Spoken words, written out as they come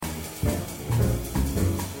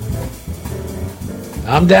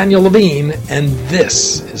I'm Daniel Levine, and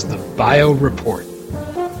this is the Bio Report.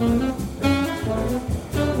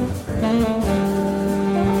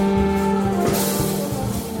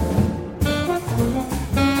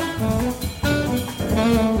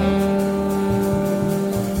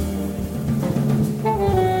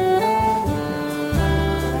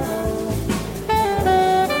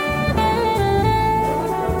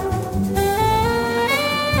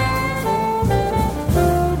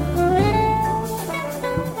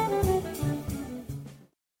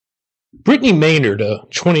 Brittany Maynard, a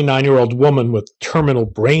 29-year-old woman with terminal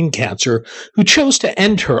brain cancer who chose to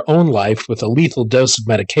end her own life with a lethal dose of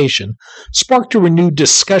medication, sparked a renewed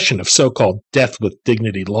discussion of so-called death with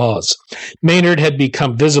dignity laws. Maynard had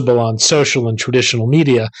become visible on social and traditional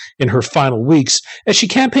media in her final weeks as she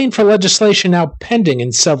campaigned for legislation now pending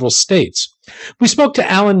in several states. We spoke to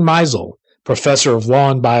Alan Meisel, professor of law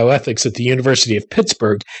and bioethics at the University of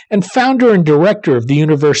Pittsburgh and founder and director of the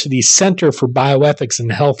university's Center for Bioethics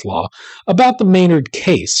and Health Law, about the Maynard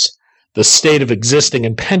case, the state of existing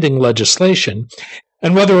and pending legislation,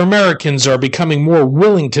 and whether Americans are becoming more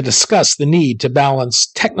willing to discuss the need to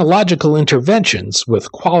balance technological interventions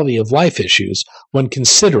with quality of life issues when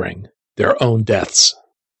considering their own deaths.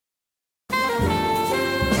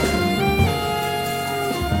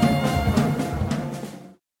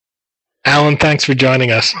 Alan, thanks for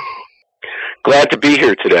joining us. Glad to be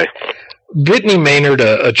here today. Brittany Maynard,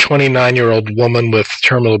 a 29-year-old woman with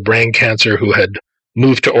terminal brain cancer who had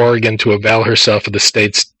moved to Oregon to avail herself of the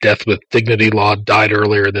state's death with dignity law, died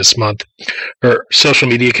earlier this month. Her social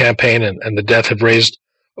media campaign and the death have raised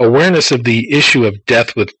awareness of the issue of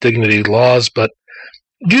death with dignity laws, but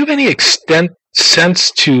do you have any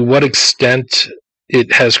sense to what extent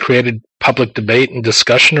it has created public debate and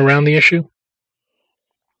discussion around the issue?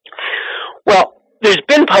 Well, there's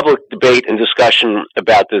been public debate and discussion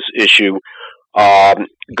about this issue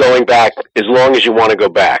going back as long as you want to go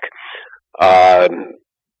back. Dr.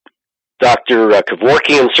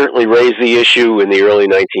 Kevorkian certainly raised the issue in the early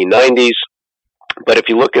 1990s, but if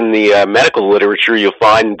you look in the medical literature, you'll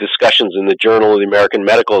find discussions in the Journal of the American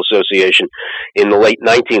Medical Association in the late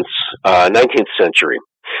 19th century.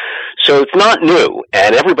 So it's not new,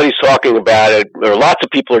 and everybody's talking about it, or lots of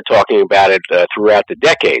people are talking about it throughout the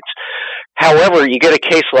decades. However, you get a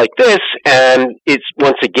case like this, and it's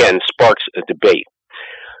once again sparks a debate.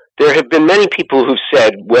 There have been many people who've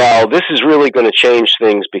said, well, this is really going to change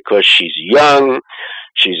things because she's young,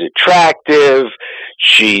 she's attractive,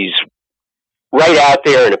 she's right out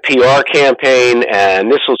there in a PR campaign, and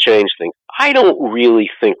this will change things. I don't really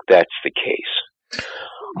think that's the case.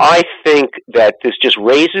 I think that this just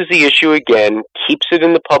raises the issue again, keeps it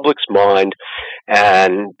in the public's mind,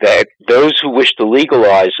 and that those who wish to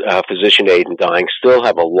legalize physician aid in dying still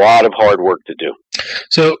have a lot of hard work to do.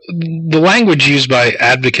 So the language used by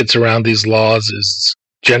advocates around these laws is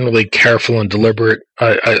generally careful and deliberate.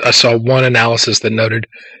 I saw one analysis that noted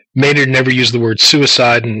Maynard never used the word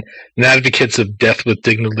suicide, and advocates of death with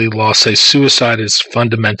dignity law say suicide is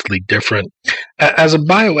fundamentally different. As a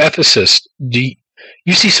bioethicist, do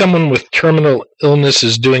you see someone with terminal illness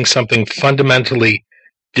as doing something fundamentally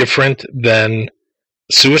different than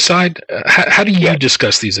suicide? How do you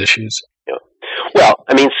discuss these issues? Yeah. Well,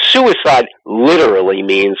 I mean, suicide literally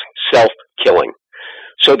means self-killing.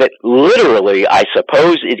 So that literally, I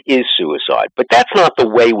suppose it is suicide. But that's not the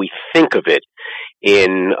way we think of it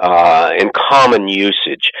in common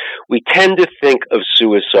usage. We tend to think of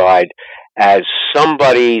suicide as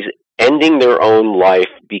somebody ending their own life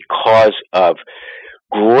because of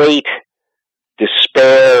great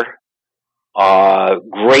despair,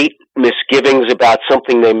 great misgivings about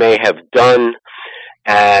something they may have done,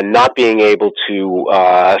 and not being able to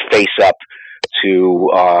face up to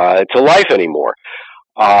life anymore.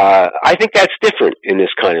 I think that's different in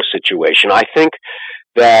this kind of situation. I think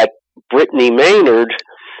that Brittany Maynard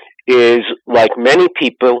is like many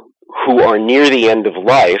people who are near the end of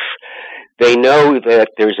life. They know that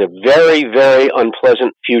there's a very, very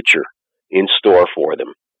unpleasant future in store for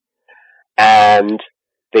them. And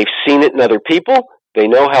they've seen it in other people, they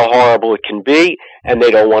know how horrible it can be, and they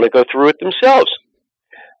don't want to go through it themselves.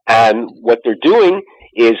 And what they're doing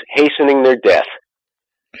is hastening their death.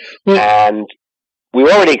 And we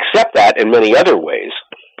already accept that in many other ways.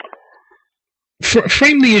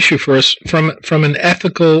 Frame the issue for us from an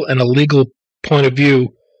ethical and a legal point of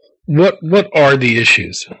view. What are the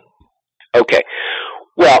issues? Okay.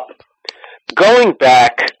 Well, going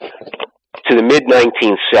back to the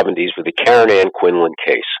mid-1970s with the Karen Ann Quinlan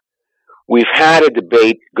case, we've had a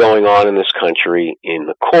debate going on in this country in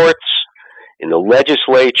the courts, in the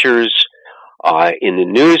legislatures, in the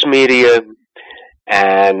news media,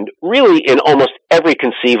 and really in almost every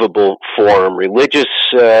conceivable form, religious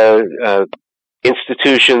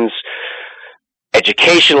institutions,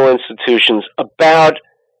 educational institutions, about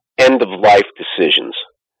end-of-life decisions.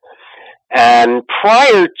 And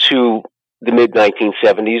prior to the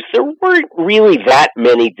mid-1970s, there weren't really that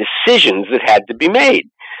many decisions that had to be made.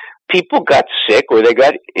 People got sick or they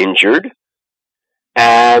got injured,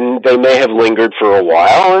 and they may have lingered for a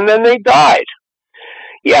while, and then they died.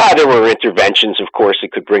 Yeah, there were interventions, of course,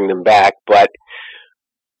 that could bring them back, but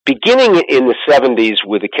beginning in the 70s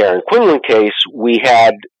with the Karen Quinlan case, we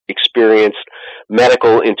had experienced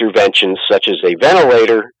medical interventions such as a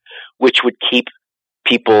ventilator, which would keep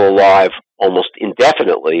people alive almost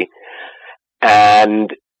indefinitely,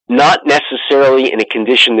 and not necessarily in a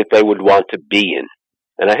condition that they would want to be in.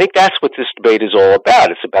 And I think that's what this debate is all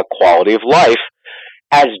about. It's about quality of life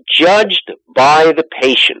as judged by the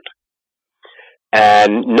patient.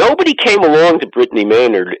 And nobody came along to Brittany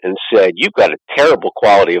Maynard and said, you've got a terrible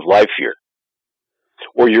quality of life here,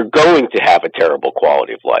 or you're going to have a terrible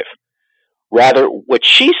quality of life. Rather, what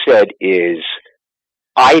she said is,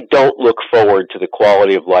 I don't look forward to the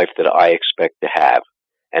quality of life that I expect to have,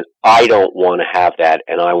 and I don't want to have that,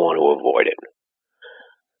 and I want to avoid it.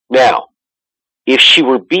 Now, if she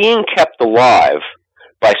were being kept alive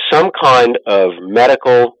by some kind of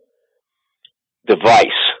medical device,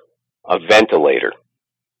 a ventilator,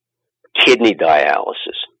 kidney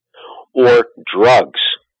dialysis, or drugs,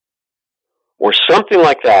 or something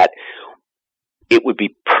like that, it would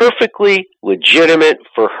be perfectly legitimate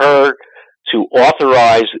for her to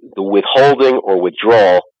authorize the withholding or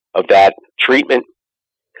withdrawal of that treatment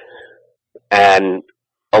and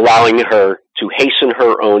allowing her to hasten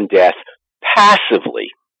her own death passively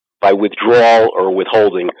by withdrawal or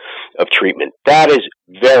withholding of treatment. That is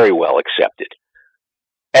very well accepted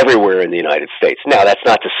everywhere in the United States. Now, that's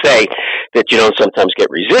not to say that you don't sometimes get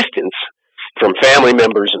resistance from family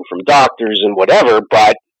members and from doctors and whatever,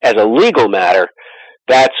 but as a legal matter,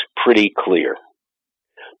 that's pretty clear.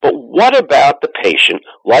 But what about the patient,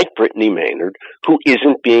 like Brittany Maynard, who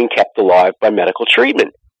isn't being kept alive by medical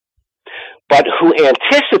treatment, but who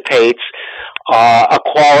anticipates a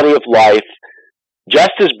quality of life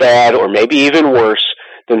just as bad or maybe even worse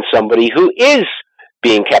than somebody who is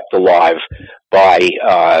being kept alive by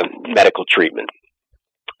medical treatment?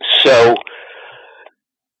 So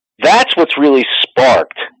that's what's really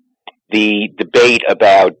sparked the debate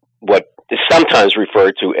about what is sometimes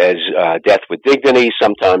referred to as death with dignity,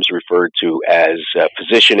 sometimes referred to as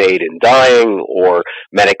physician aid in dying or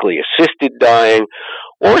medically assisted dying,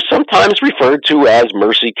 or sometimes referred to as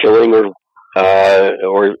mercy killing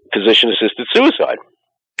or physician-assisted suicide.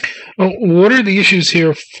 Well, what are the issues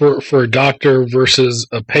here for a doctor versus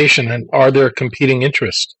a patient, and are there competing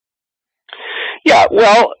interests? Yeah,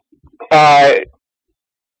 well,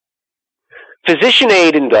 physician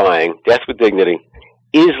aid in dying, death with dignity,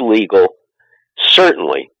 is legal,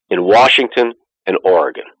 certainly in Washington and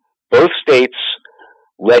Oregon. Both states'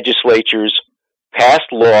 legislatures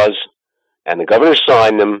passed laws, and the governor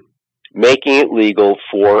signed them, making it legal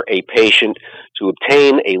for a patient to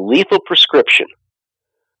obtain a lethal prescription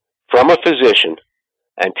from a physician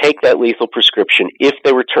and take that lethal prescription if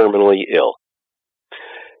they were terminally ill.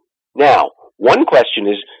 Now, one question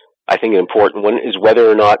is, I think an important one, is whether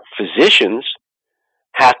or not physicians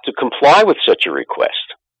have to comply with such a request.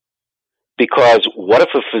 Because what if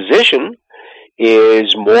a physician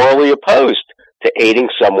is morally opposed to aiding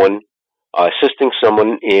someone, assisting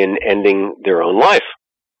someone in ending their own life?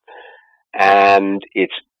 And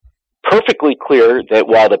it's perfectly clear that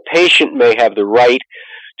while the patient may have the right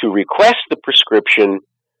to request the prescription,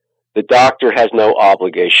 the doctor has no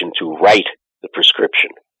obligation to write the prescription.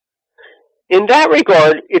 In that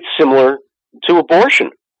regard, it's similar to abortion,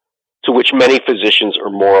 to which many physicians are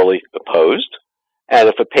morally opposed. And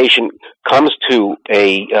if a patient comes to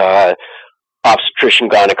a obstetrician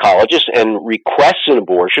gynecologist and requests an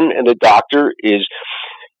abortion, and the doctor is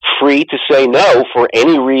free to say no for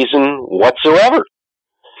any reason whatsoever.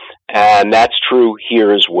 And that's true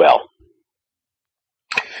here as well.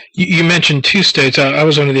 You mentioned 2 states. I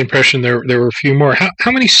was under the impression there were a few more.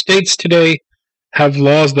 How many states today have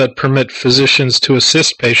laws that permit physicians to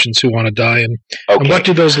assist patients who want to die? And what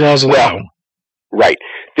do those laws allow? Well, right.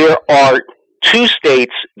 There are 2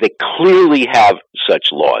 states that clearly have such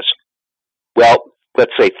laws. Well,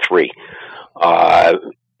 let's say 3.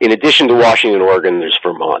 In addition to Washington and Oregon, there's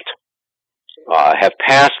Vermont, have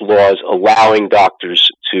passed laws allowing doctors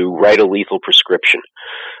to write a lethal prescription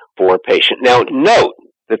for a patient. Now, note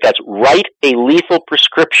that that's write a lethal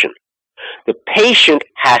prescription. The patient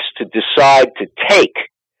has to decide to take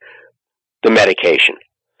the medication.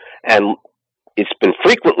 And it's been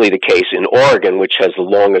frequently the case in Oregon, which has the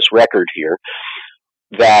longest record here,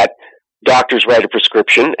 that doctors write a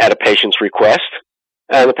prescription at a patient's request,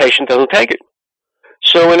 and the patient doesn't take it.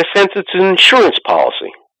 So in a sense, it's an insurance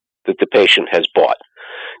policy that the patient has bought.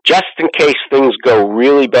 Just in case things go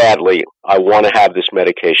really badly, I want to have this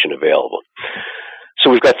medication available. So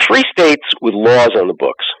we've got 3 states with laws on the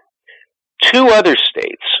books. 2 other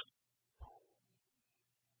states,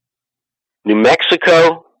 New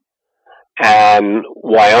Mexico and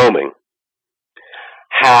Wyoming,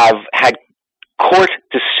 have had court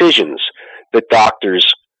decisions that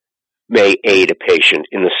doctors may aid a patient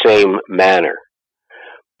in the same manner.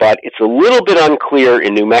 But it's a little bit unclear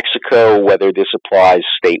in New Mexico whether this applies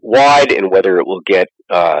statewide and whether it will get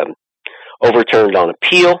overturned on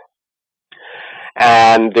appeal.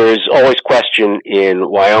 And there's always question in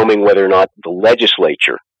Wyoming whether or not the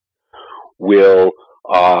legislature will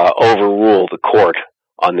overrule the court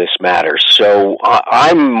on this matter. So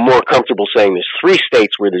I'm more comfortable saying there's 3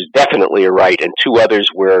 states where there's definitely a right and 2 others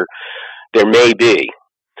where there may be.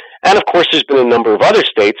 And of course, there's been a number of other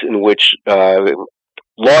states in which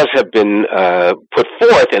laws have been put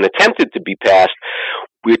forth and attempted to be passed,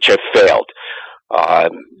 which have failed.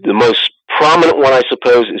 The most prominent one, I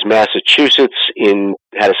suppose, is Massachusetts.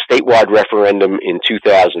 Had a statewide referendum in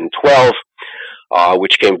 2012,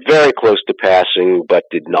 which came very close to passing, but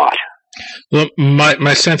did not. Well,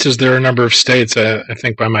 my sense is there are a number of states, I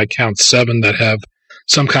think by my count 7, that have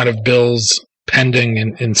some kind of bills pending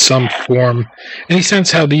in some form. Any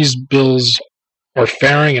sense how these bills are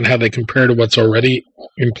faring and how they compare to what's already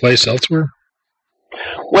in place elsewhere?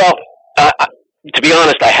 Well, to be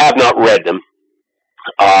honest, I have not read them.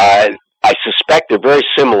 I suspect they're very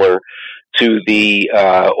similar to the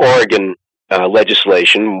Oregon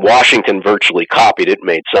legislation. Washington virtually copied it,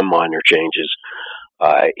 made some minor changes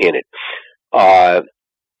in it.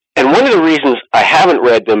 And one of the reasons I haven't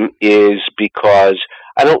read them is because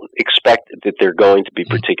I don't expect that they're going to be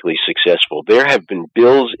particularly successful. There have been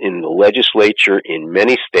bills in the legislature in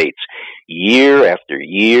many states, year after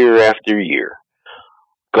year after year,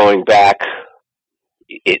 going back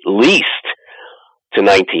at least to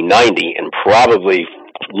 1990 and probably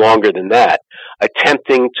longer than that,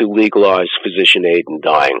 attempting to legalize physician aid in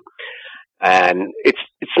dying. And it's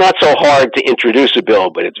not so hard to introduce a bill,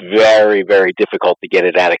 but it's very, very difficult to get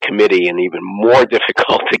it out of committee, and even more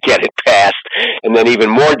difficult to get it passed, and then even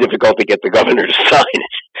more difficult to get the governor to sign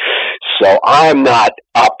it. So I'm not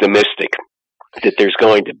optimistic that there's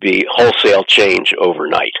going to be wholesale change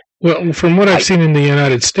overnight. Well, from what I've seen in the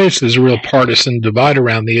United States, there's a real partisan divide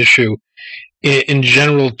around the issue. In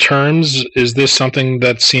general terms, is this something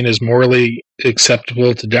that's seen as morally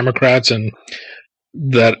acceptable to Democrats and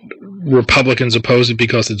that Republicans oppose it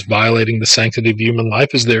because it's violating the sanctity of human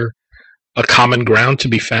life? Is there a common ground to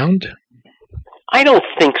be found? I don't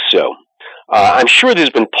think so. I'm sure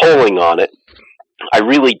there's been polling on it. I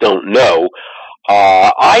really don't know.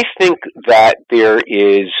 I think that there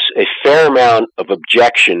is a fair amount of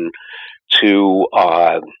objection to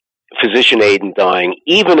physician aid in dying,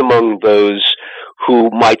 even among those who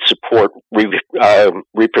might support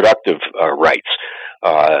reproductive rights,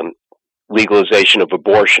 legalization of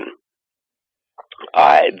abortion.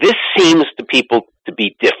 This seems to people to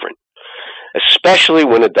be different, especially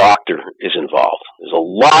when a doctor is involved. There's a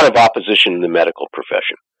lot of opposition in the medical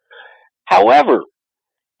profession. However,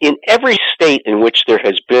 in every state in which there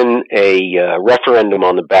has been a referendum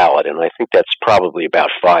on the ballot, and I think that's probably about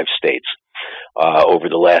 5 states over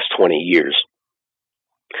the last 20 years,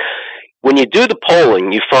 when you do the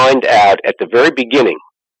polling, you find out at the very beginning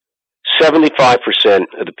 75%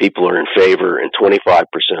 of the people are in favor and 25%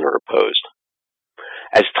 are opposed.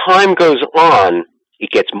 As time goes on, it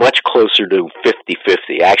gets much closer to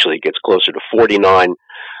 50-50. Actually, it gets closer to 49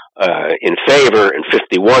 in favor and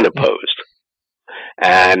 51 opposed.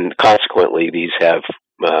 And consequently, these have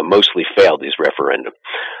mostly failed, these referendum,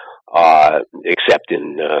 except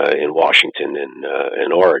in Washington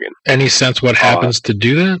and Oregon. Any sense what happens to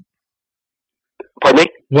do that? Pardon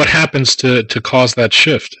me? What happens to cause that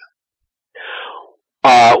shift?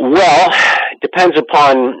 Well, depends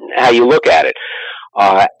upon how you look at it.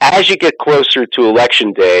 As you get closer to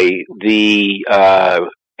Election Day, the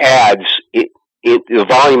ads, the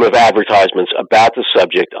volume of advertisements about the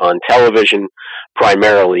subject on television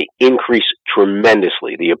primarily increase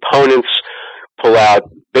tremendously. The opponents pull out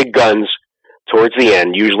big guns towards the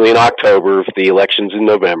end, usually in October if the election's in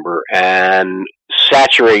November, and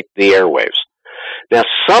saturate the airwaves. Now,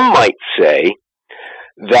 some might say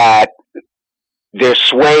that they're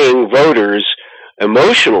swaying voters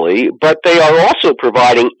emotionally, but they are also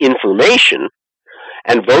providing information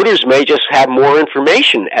And voters may just have more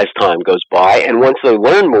information as time goes by, and once they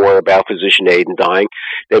learn more about physician aid in dying,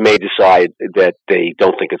 they may decide that they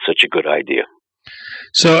don't think it's such a good idea.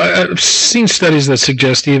 So I've seen studies that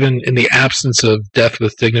suggest even in the absence of death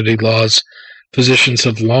with dignity laws, physicians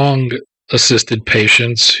have long assisted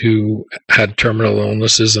patients who had terminal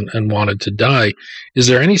illnesses and wanted to die. Is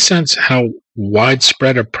there any sense how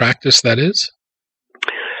widespread a practice that is?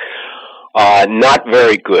 Not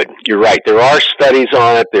very good. You're right. There are studies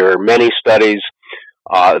on it. There are many studies.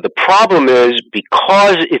 The problem is,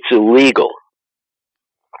 because it's illegal,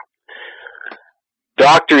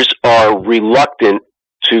 doctors are reluctant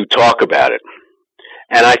to talk about it.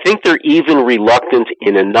 And I think they're even reluctant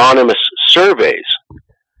in anonymous surveys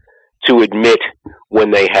to admit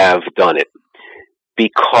when they have done it.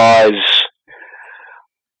 Because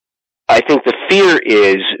I think the fear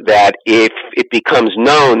is that if it becomes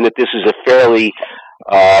known that this is a fairly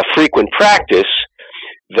frequent practice,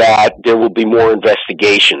 that there will be more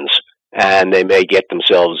investigations and they may get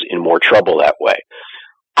themselves in more trouble that way.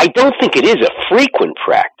 I don't think it is a frequent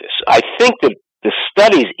practice. I think that the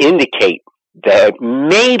studies indicate that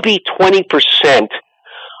maybe 20%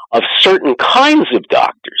 of certain kinds of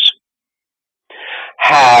doctors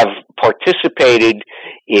have participated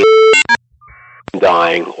in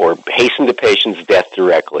dying or hastened a patient's death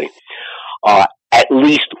directly at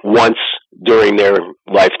least once during their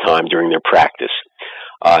lifetime, during their practice.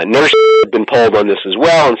 Nurses have been polled on this as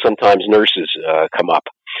well, and sometimes nurses come up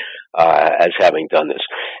as having done this.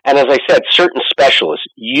 And as I said, certain specialists,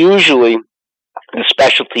 usually the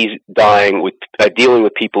specialties dealing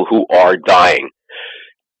with people who are dying,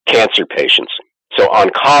 cancer patients. So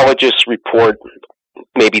oncologists report,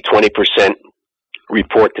 maybe 20%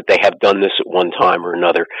 report that they have done this at one time or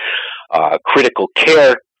another. Critical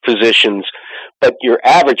care physicians, but your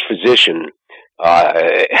average physician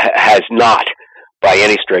has not, by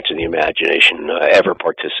any stretch of the imagination, ever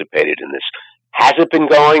participated in this. Has it been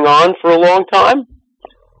going on for a long time?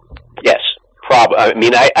 Yes. I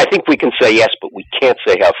mean, I think we can say yes, but we can't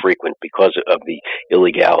say how frequent because of the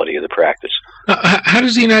illegality of the practice. How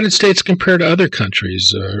does the United States compare to other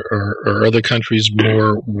countries? Are other countries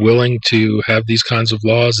more willing to have these kinds of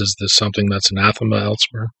laws? Is this something that's anathema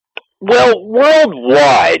elsewhere? Well,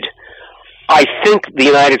 worldwide, I think the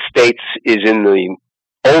United States is in the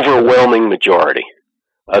overwhelming majority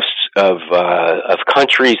of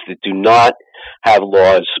countries that do not have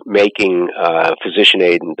laws making physician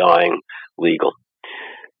aid in dying legal.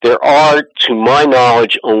 There are, to my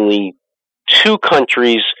knowledge, only two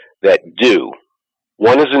countries that do.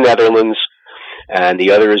 One is the Netherlands, and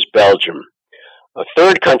the other is Belgium. A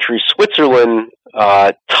third country, Switzerland,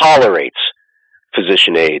 tolerates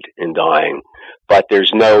physician aid in dying, but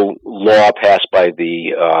there's no law passed by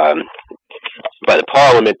the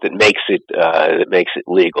Parliament that makes it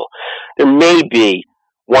legal. There may be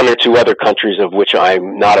one or two other countries of which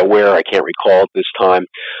I'm not aware, I can't recall at this time,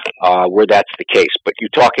 where that's the case. But you're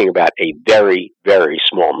talking about a very, very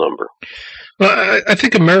small number. Well, I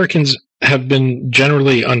think Americans have been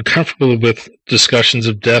generally uncomfortable with discussions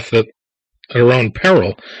of death at our own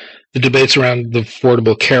peril. The debates around the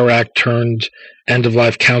Affordable Care Act turned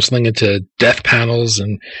end-of-life counseling into death panels,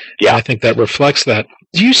 and I think that reflects that.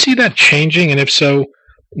 Do you see that changing? And if so,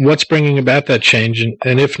 what's bringing about that change?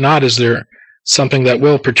 And if not, is there something that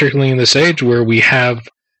will, particularly in this age where we have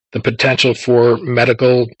the potential for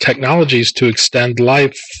medical technologies to extend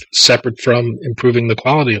life separate from improving the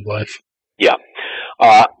quality of life? Yeah.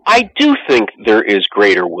 I do think there is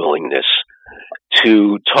greater willingness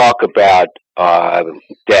to talk about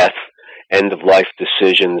death, end-of-life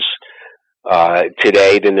decisions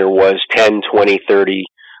today than there was 10, 20, 30,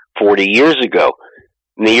 40 years ago.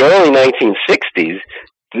 In the early 1960s,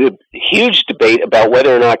 the huge debate about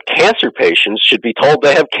whether or not cancer patients should be told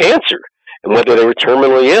they have cancer and whether they were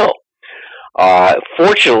terminally ill.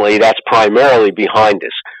 Fortunately, that's primarily behind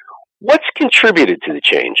us. What's contributed to the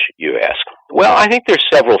change, you ask? Well, I think there's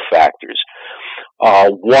several factors.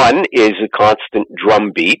 One is a constant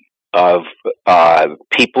drumbeat of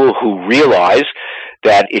people who realize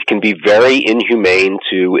that it can be very inhumane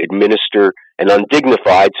to administer and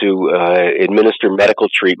undignified to administer medical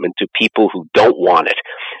treatment to people who don't want it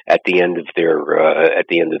at the end of their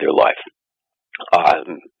life.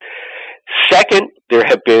 Second, there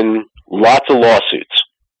have been lots of lawsuits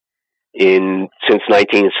since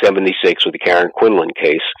 1976 with the Karen Quinlan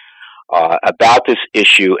case about this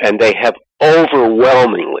issue, and they have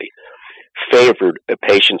overwhelmingly favored a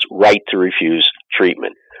patient's right to refuse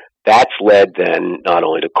treatment. That's led then not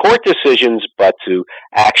only to court decisions, but to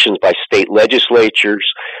actions by state legislatures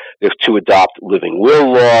to adopt living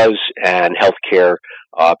will laws and health care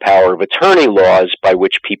power of attorney laws by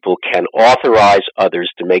which people can authorize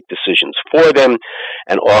others to make decisions for them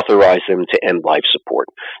and authorize them to end life support.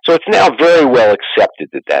 So it's now very well accepted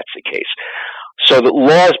that that's the case. So the law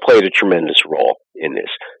has played a tremendous role in this.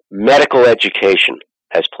 Medical education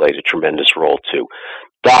has played a tremendous role too.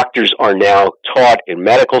 Doctors are now taught in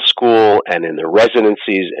medical school and in their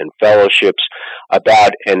residencies and fellowships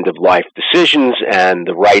about end-of-life decisions and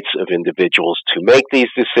the rights of individuals to make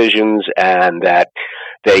these decisions, and that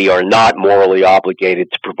they are not morally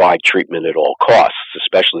obligated to provide treatment at all costs,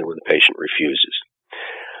 especially when the patient refuses.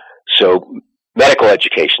 So medical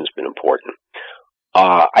education has been important.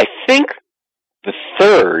 I think the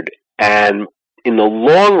third, and in the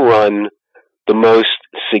long run, the most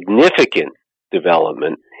significant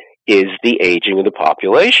development is the aging of the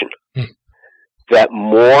population. That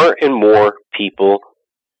more and more people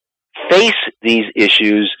face these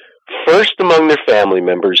issues first among their family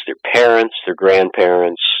members, their parents, their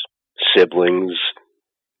grandparents, siblings,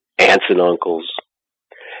 aunts and uncles,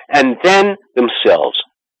 and then themselves.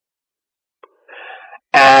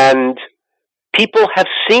 And people have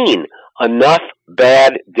seen enough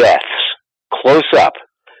bad deaths close up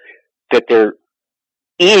that they're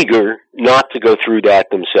eager not to go through that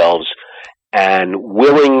themselves and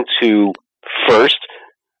willing to first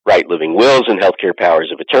write living wills and healthcare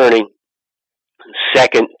powers of attorney.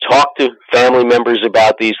 Second, talk to family members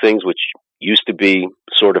about these things, which used to be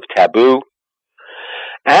sort of taboo.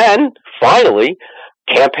 And finally,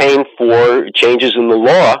 campaign for changes in the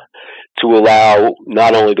law to allow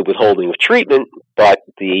not only the withholding of treatment, but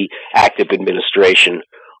the active administration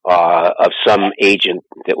of some agent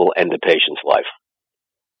that will end the patient's life.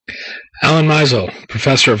 Alan Meisel,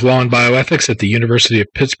 professor of law and bioethics at the University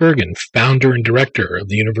of Pittsburgh and founder and director of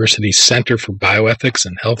the university's Center for Bioethics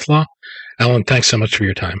and Health Law. Alan, thanks so much for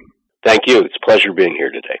your time. Thank you. It's a pleasure being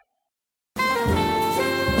here today.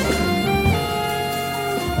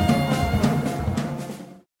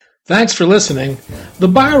 Thanks for listening. The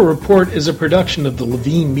Bio Report is a production of the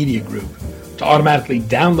Levine Media Group. To automatically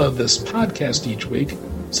download this podcast each week,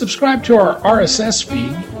 subscribe to our RSS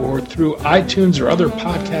feed or through iTunes or other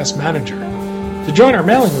podcast manager. To join our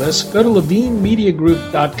mailing list, go to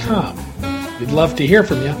levinemediagroup.com. We'd love to hear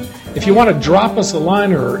from you. If you want to drop us a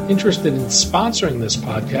line or are interested in sponsoring this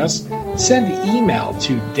podcast, send an email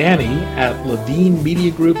to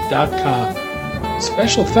danny@levinemediagroup.com.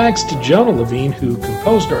 Special thanks to Jonah Levine, who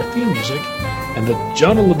composed our theme music, and the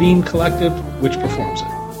Jonah Levine Collective, which performs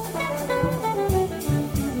it.